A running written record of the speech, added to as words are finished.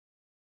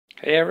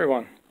Hey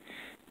everyone,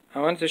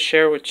 I wanted to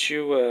share with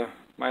you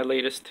my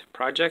latest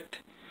project,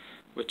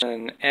 which is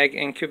an egg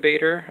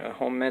incubator, a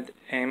homemade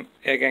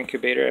egg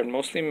incubator, and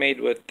mostly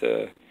made with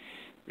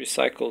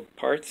recycled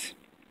parts.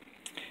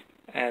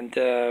 And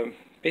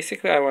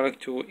basically I wanted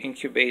to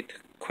incubate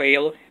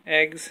quail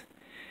eggs.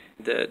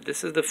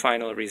 This is the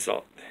final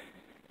result.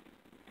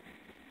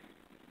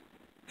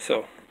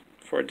 So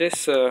for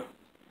this,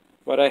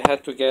 what I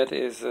had to get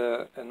is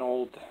an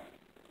old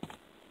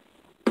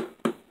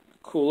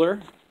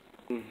cooler.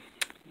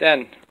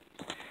 Then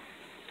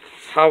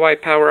how I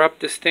power up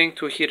this thing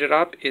to heat it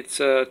up, it's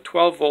a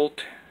 12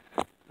 volt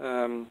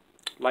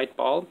light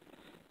bulb.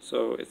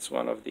 So it's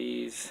one of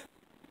these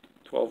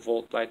 12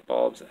 volt light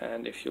bulbs,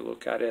 and if you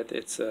look at it,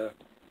 it's a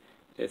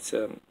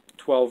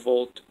 12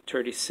 volt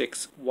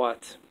 36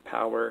 watt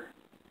power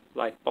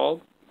light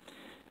bulb.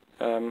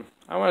 I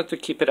wanted to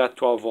keep it at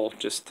 12 volt,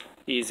 just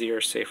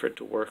easier, safer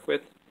to work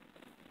with.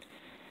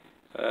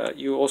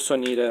 You also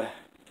need a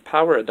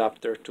power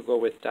adapter to go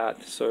with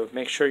that, so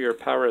make sure your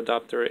power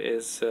adapter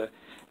is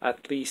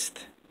at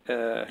least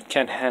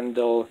can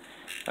handle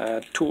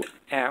 2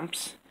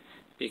 amps,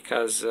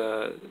 because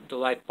the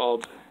light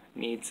bulb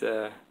needs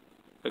a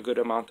good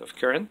amount of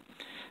current.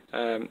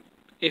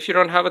 If you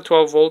don't have a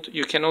 12 volt,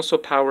 you can also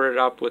power it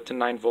up with a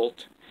 9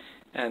 volt,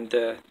 and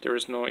there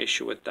is no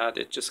issue with that.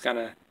 It's just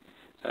gonna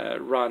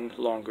run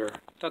longer.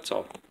 That's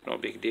all, no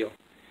big deal.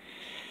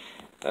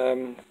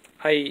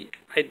 I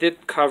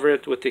did cover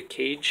it with a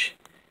cage,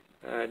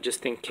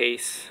 just in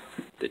case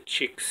the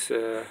chicks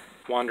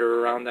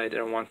wander around. I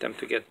didn't want them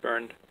to get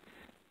burned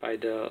by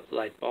the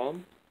light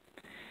bulb.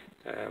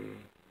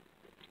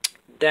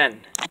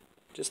 Then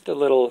just a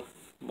little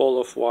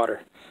bowl of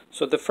water.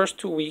 So the first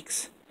 2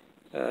 weeks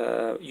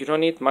you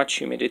don't need much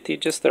humidity,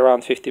 just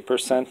around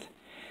 50%,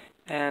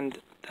 and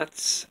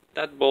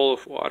that bowl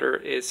of water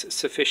is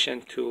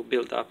sufficient to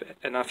build up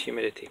enough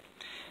humidity.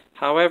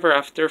 However,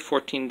 after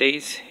 14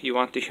 days you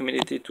want the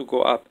humidity to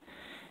go up,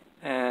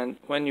 and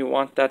when you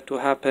want that to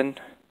happen,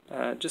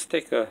 just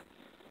take a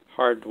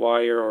hard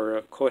wire or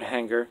a coat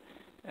hanger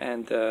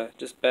and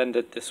just bend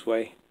it this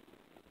way,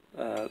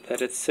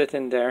 let it sit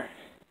in there,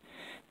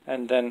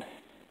 and then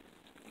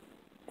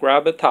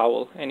grab a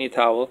towel, any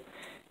towel,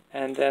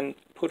 and then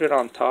put it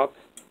on top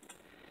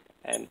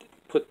and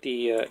put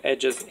the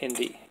edges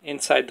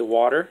inside the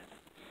water,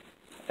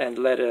 and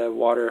let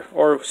water,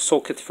 or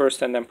soak it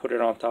first and then put it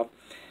on top.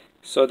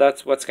 So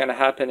that's what's going to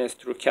happen, is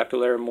through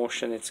capillary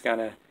motion it's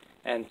gonna,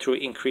 and through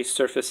increased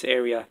surface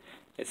area,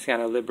 it's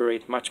gonna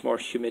liberate much more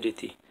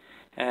humidity.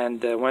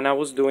 And when I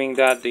was doing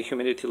that, the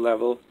humidity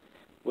level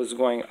was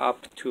going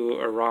up to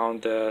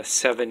around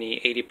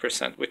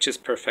 70-80%, which is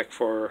perfect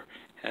for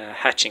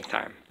hatching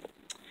time.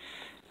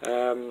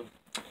 I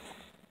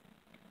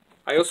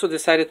also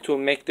decided to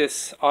make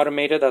this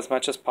automated as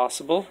much as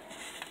possible,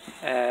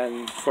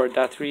 and for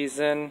that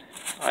reason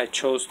I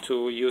chose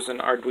to use an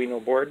Arduino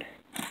board.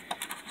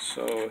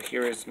 So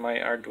here is my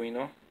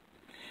Arduino.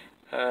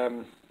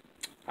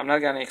 I'm not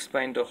going to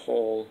explain the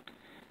whole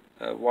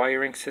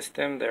wiring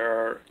system. There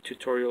are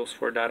tutorials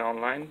for that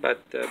online,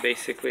 but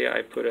basically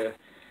I put a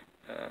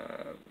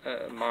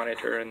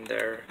monitor in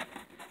there,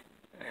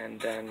 and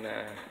then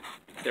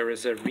there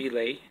is a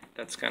relay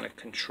that's going to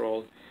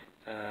control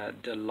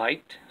the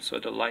light, so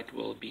the light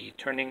will be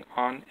turning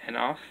on and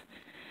off.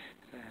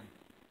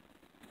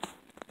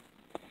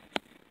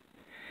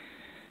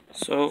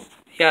 So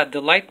yeah,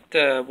 the light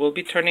will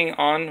be turning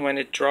on when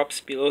it drops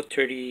below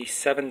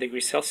 37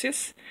 degrees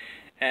Celsius,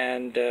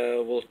 and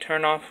will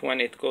turn off when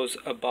it goes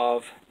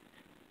above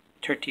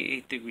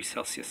 38 degrees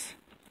Celsius.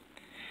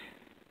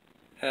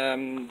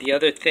 The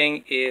other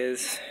thing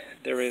is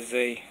there is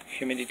a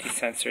humidity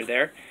sensor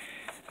there.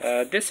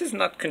 This is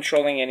not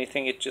controlling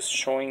anything, it's just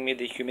showing me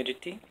the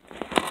humidity.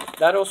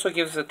 That also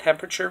gives a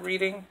temperature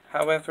reading,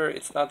 however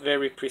it's not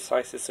very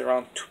precise, it's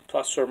around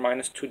plus or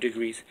minus 2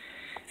 degrees.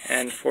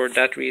 And for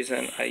that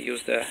reason I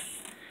used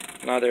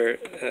another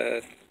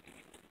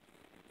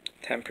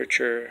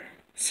temperature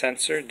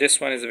sensor. This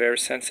one is very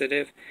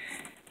sensitive.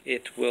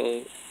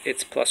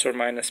 It's plus or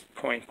minus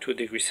 0.2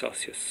 degrees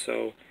Celsius.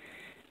 So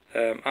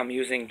I'm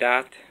using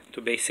that to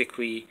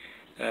basically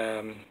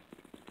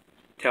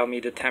tell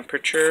me the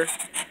temperature,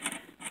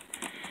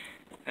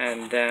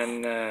 and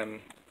then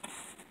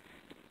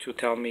to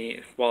tell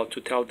the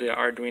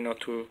Arduino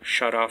to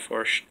shut off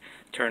or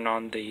turn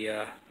on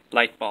the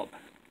light bulb.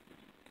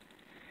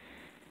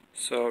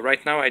 So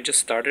right now I just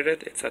started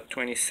it. It's at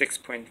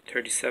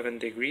 26.37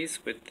 degrees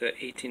with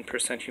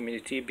 18%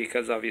 humidity,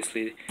 because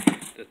obviously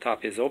the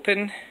top is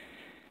open,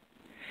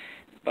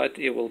 but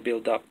it will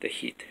build up the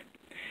heat.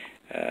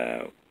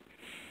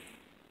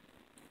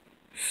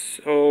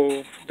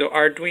 So the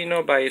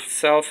Arduino by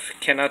itself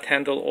cannot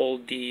handle all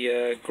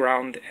the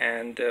ground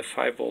and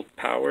 5 volt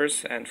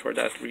powers, and for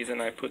that reason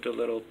I put a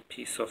little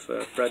piece of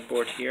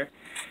breadboard here.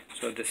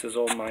 So this is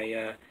all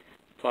my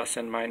plus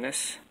and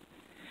minus.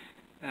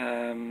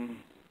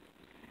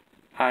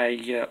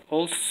 I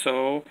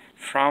also,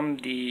 from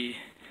the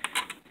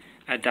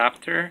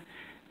adapter,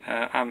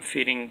 I'm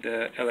feeding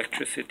the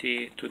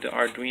electricity to the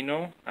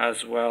Arduino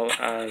as well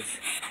as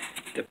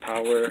the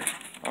power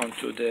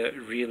onto the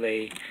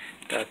relay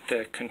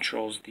that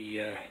controls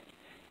the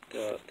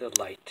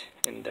light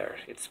in there.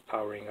 It's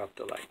powering up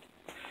the light.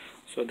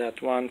 So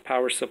that one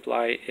power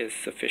supply is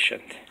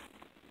sufficient.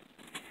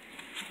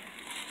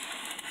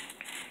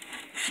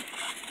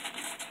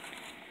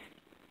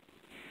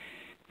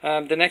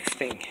 The next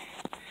thing,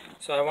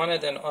 so I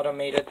wanted an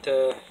automated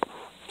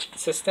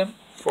system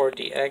for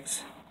the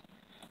eggs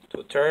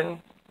to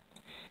turn,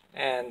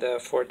 and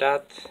for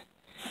that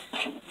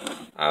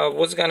I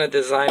was gonna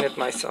design it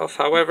myself.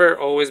 However,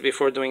 always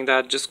before doing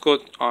that, just go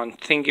on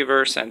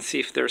Thingiverse and see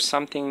if there's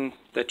something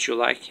that you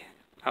like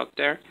out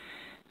there.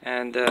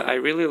 And I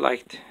really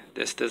liked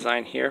this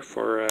design here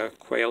for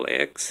quail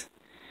eggs,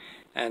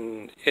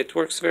 and it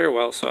works very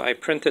well. So I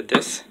printed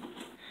this,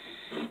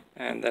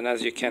 and then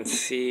as you can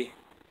see,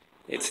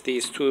 it's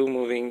these two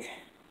moving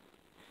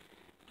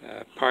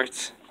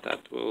parts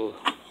that will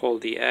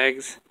hold the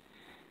eggs.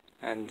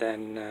 And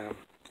then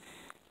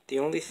the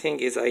only thing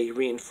is I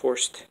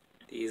reinforced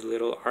these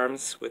little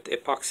arms with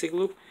epoxy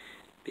glue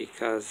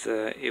because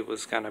it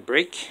was gonna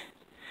break.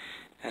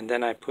 And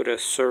then I put a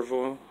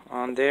servo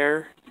on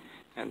there,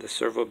 and the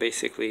servo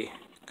basically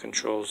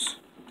controls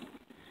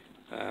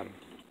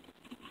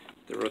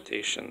the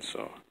rotation.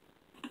 So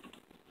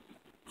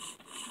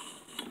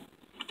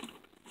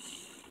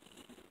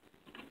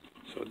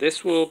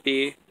this will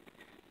be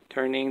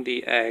turning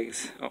the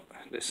eggs. Oh,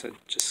 this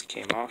just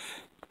came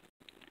off.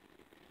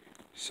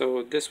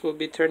 So this will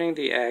be turning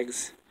the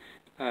eggs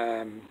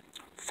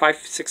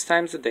 5-6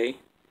 times a day.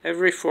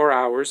 Every 4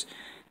 hours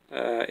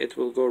it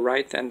will go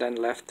right and then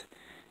left,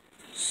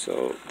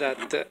 so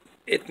that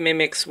it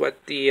mimics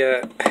what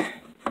the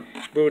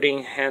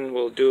brooding hen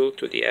will do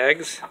to the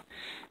eggs.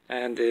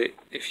 And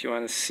if you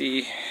want to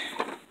see,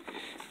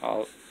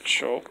 I'll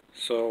show.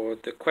 So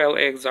the quail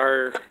eggs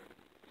are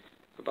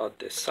about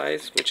this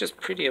size, which is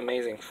pretty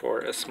amazing for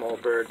a small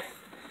bird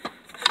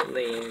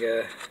laying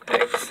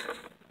eggs.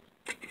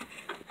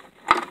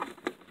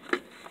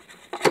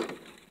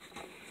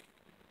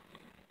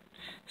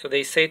 So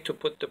they say to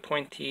put the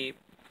pointy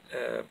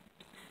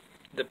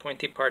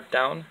part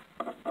down,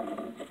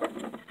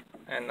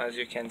 and as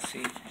you can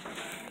see,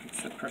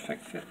 it's a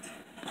perfect fit.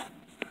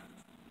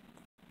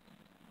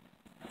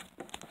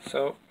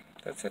 So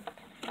that's it.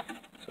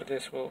 So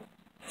this will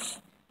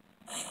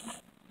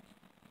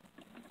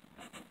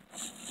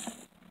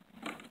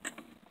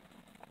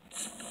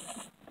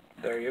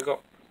there you go.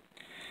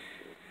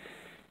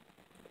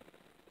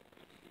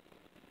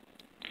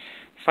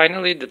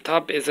 Finally, the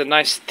top is a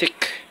nice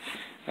thick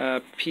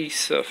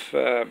piece of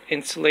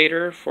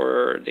insulator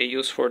they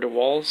use for the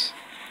walls,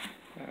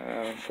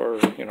 for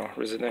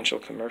residential,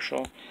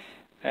 commercial,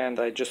 and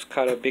I just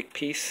cut a big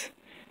piece.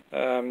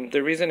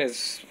 The reason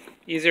is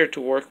easier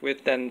to work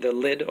with than the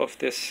lid of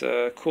this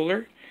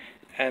cooler,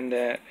 and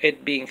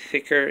it being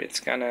thicker, it's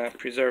gonna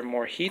preserve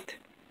more heat.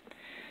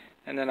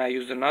 And then I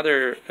used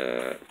another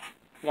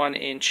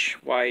 1-inch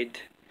wide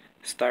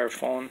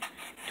styrofoam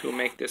to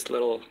make this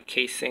little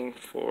casing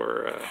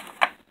for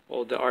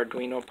all the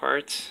Arduino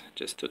parts,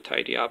 just to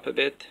tidy up a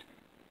bit.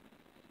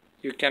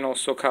 You can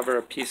also cover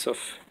a piece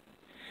of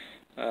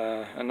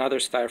another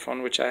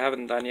styrofoam, which I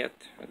haven't done yet.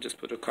 I just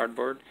put a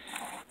cardboard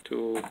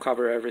to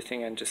cover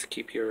everything and just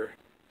keep your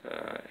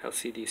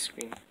LCD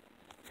screen.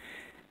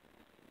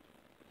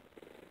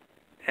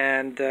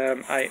 And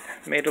I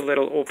made a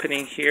little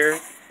opening here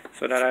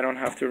so that I don't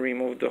have to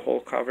remove the whole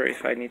cover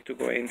if I need to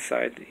go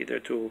inside, either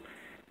to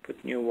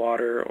put new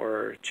water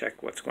or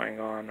check what's going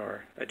on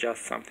or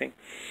adjust something.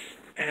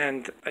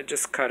 And I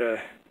just cut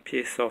a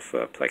piece of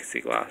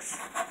plexiglass,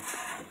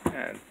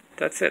 and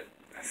that's it.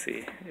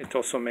 See, it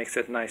also makes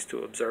it nice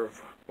to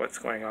observe what's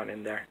going on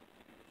in there.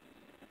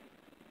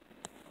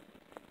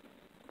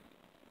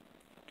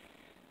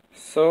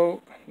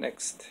 So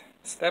next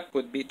step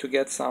would be to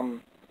get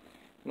some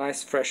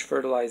nice fresh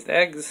fertilized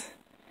eggs.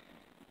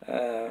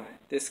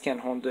 This can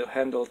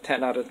handle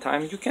 10 at a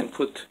time. You can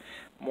put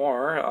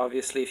more,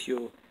 obviously, if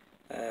you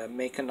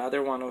make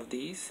another one of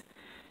these,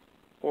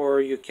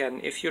 or you can,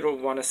 if you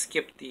don't want to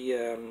skip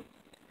the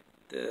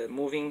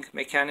moving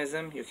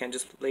mechanism, you can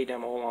just lay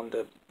them all on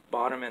the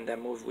bottom and then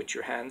move with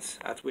your hands,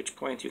 at which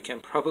point you can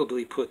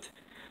probably put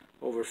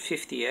over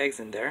 50 eggs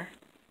in there.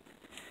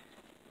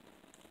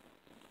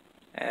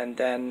 And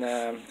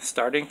then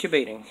start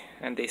incubating.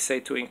 And they say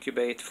to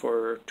incubate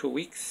for 2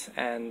 weeks,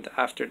 and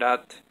after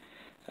that,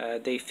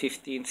 day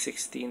 15,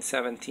 16,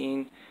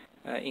 17,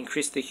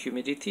 increase the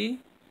humidity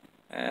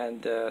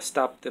and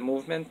stop the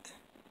movement,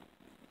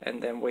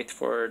 and then wait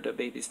for the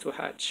babies to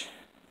hatch.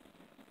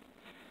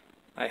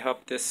 I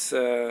hope this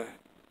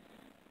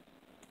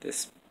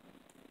this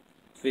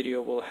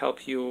video will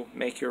help you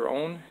make your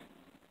own,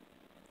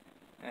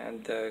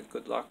 and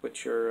good luck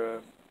with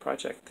your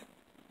project.